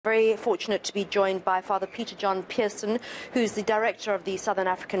Very fortunate to be joined by Father Peter John Pearson, who's the director of the Southern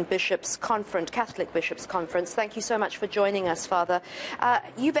African Bishops' Conference, Catholic Bishops' Conference. Thank you so much for joining us, Father.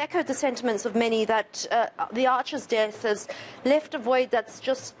 You've echoed the sentiments of many that the Archer's death has left a void that's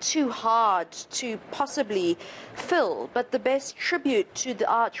just too hard to possibly fill, but the best tribute to the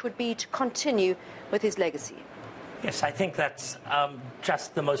Arch would be to continue with his legacy. Yes, I think that's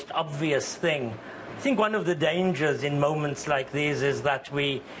just the most obvious thing. I think one of the dangers in moments like these is that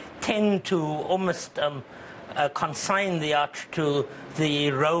we tend to almost consign the Arch to the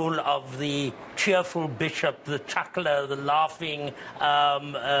role of the cheerful bishop, the chuckler, the laughing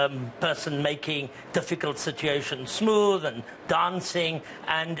person making difficult situations smooth and dancing,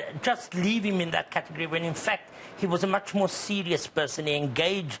 and just leave him in that category when in fact he was a much more serious person. He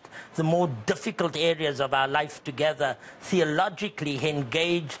engaged the more difficult areas of our life together. Theologically, he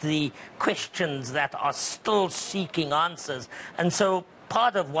engaged the questions that are still seeking answers. And so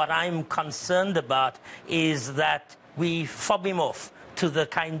part of what I'm concerned about is that we fob him off to the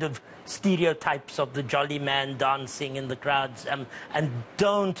kind of stereotypes of the jolly man dancing in the crowds and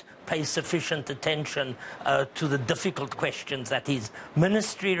don't pay sufficient attention to the difficult questions that his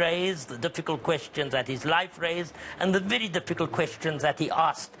ministry raised, the difficult questions that his life raised, and the very difficult questions that he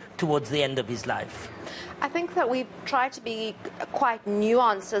asked towards the end of his life. I think that we try to be quite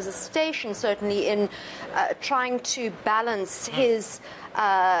nuanced as a station, certainly, in trying to balance his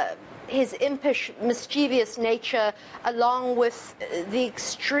impish, mischievous nature along with the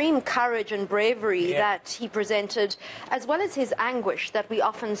extreme courage and bravery that he presented, as well as his anguish that we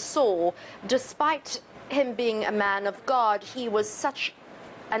often saw. Despite him being a man of God, he was such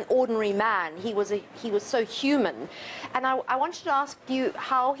an ordinary man. He was so human. And I wanted to ask you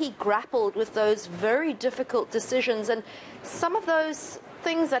how he grappled with those very difficult decisions and some of those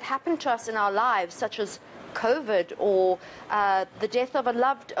things that happen to us in our lives, such as COVID or the death of a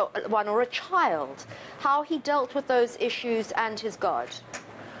loved one or a child, how he dealt with those issues and his God.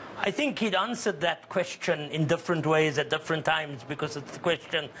 I think he'd answered that question in different ways at different times, because it's the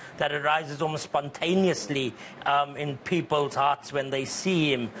question that arises almost spontaneously in people's hearts when they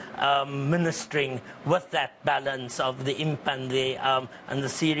see him ministering with that balance of the imp and the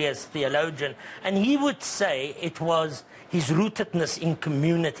serious theologian. And he would say it was his rootedness in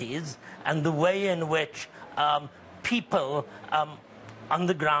communities and the way in which people on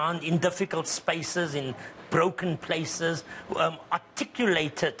the ground, in difficult spaces, in broken places,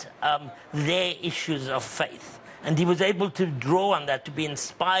 articulated their issues of faith. And he was able to draw on that, to be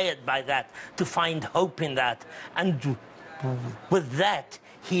inspired by that, to find hope in that. And with that,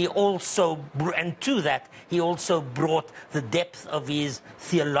 he also brought the depth of his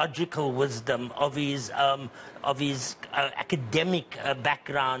theological wisdom, of his academic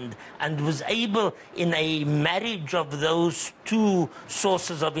background, and was able, in a marriage of those two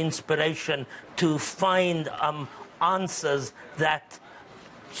sources of inspiration, to find answers that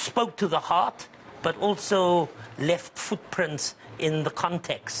spoke to the heart, but also left footprints in the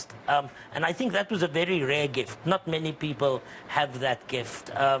context. And I think that was a very rare gift. Not many people have that gift,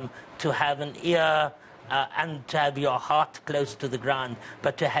 to have an ear and to have your heart close to the ground,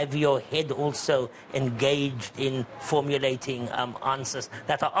 but to have your head also engaged in formulating answers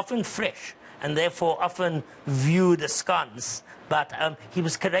that are often fresh and therefore often viewed askance. But he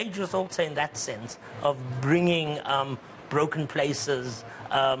was courageous also in that sense of bringing broken places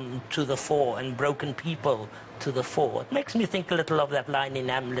to the fore and broken people to the fore. It makes me think a little of that line in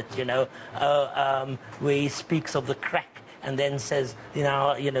Hamlet, where he speaks of the crack and then says,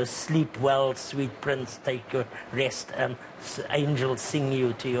 sleep well, sweet prince, take your rest, angels sing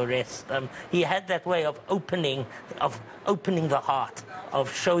you to your rest. He had that way of opening the heart,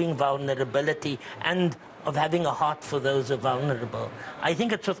 of showing vulnerability, and of having a heart for those who are vulnerable. I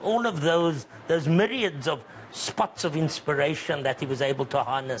think it's with all of those myriads of spots of inspiration that he was able to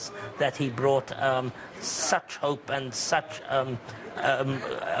harness that he brought such hope and such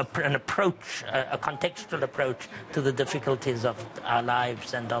an approach, a contextual approach to the difficulties of our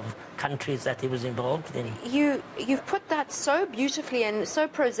lives and of countries that he was involved in. You've put that so beautifully and so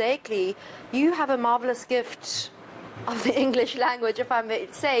prosaically. You have a marvelous gift of the English language, if I may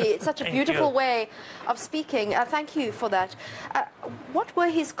say. It's such a beautiful way of speaking. Thank you for that. What were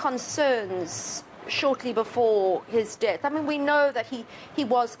his concerns shortly before his death? I mean, we know that he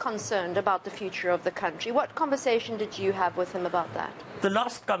was concerned about the future of the country. What conversation did you have with him about that? The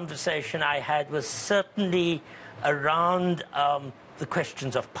last conversation I had was certainly around the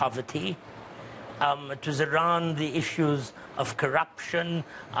questions of poverty. It was around the issues of corruption,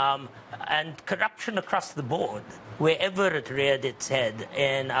 and corruption across the board, wherever it reared its head,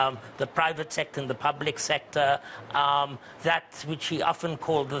 in the private sector, in the public sector, that which he often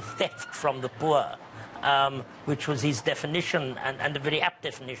called the theft from the poor, which was his definition, and a very apt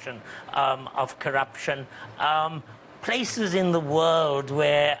definition of corruption. Places in the world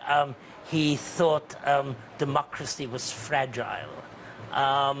where he thought democracy was fragile.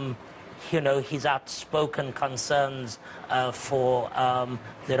 His outspoken concerns for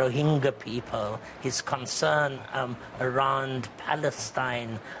the Rohingya people, his concern around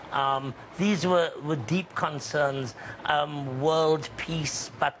Palestine. These were deep concerns, world peace,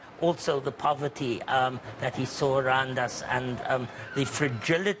 but also the poverty that he saw around us, and the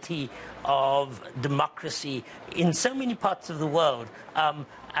fragility of democracy in so many parts of the world,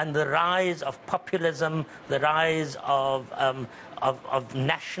 and the rise of populism, the rise of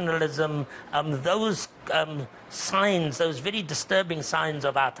nationalism, those signs, those very disturbing signs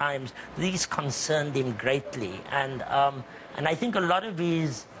of our times, these concerned him greatly. And I think a lot of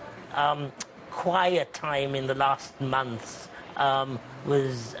his quiet time in the last months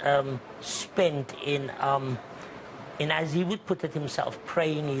was spent in, as he would put it himself,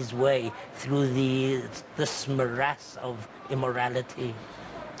 praying his way through this morass of immorality.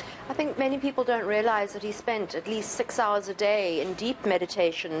 I think many people don't realize that he spent at least 6 hours a day in deep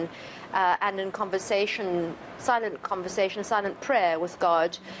meditation and in silent prayer with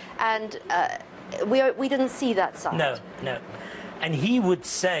God. And we didn't see that side. No. And he would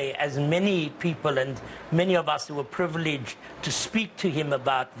say, as many people and many of us who were privileged to speak to him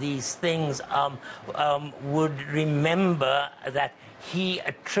about these things would remember that he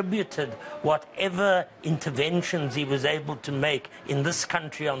attributed whatever interventions he was able to make in this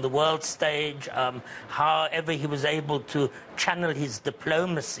country on the world stage, however he was able to channel his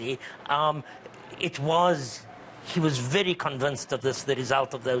diplomacy, he was very convinced of this, the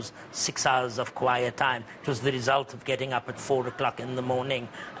result of those 6 hours of quiet time. It was the result of getting up at 4 o'clock in the morning.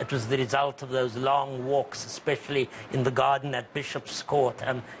 It was the result of those long walks, especially in the garden at Bishop's Court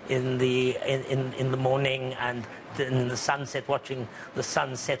in the morning, and in the sunset, watching the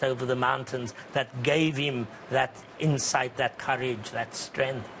sun set over the mountains, that gave him that insight, that courage, that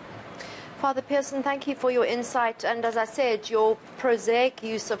strength. Father Pearson, thank you for your insight, and as I said, your prosaic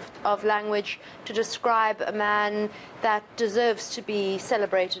use of language to describe a man that deserves to be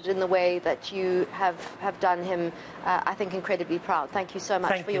celebrated in the way that you have done him, I think, incredibly proud. Thank you so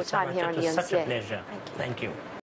much for your time here on the NCA. It was such a pleasure. Thank you.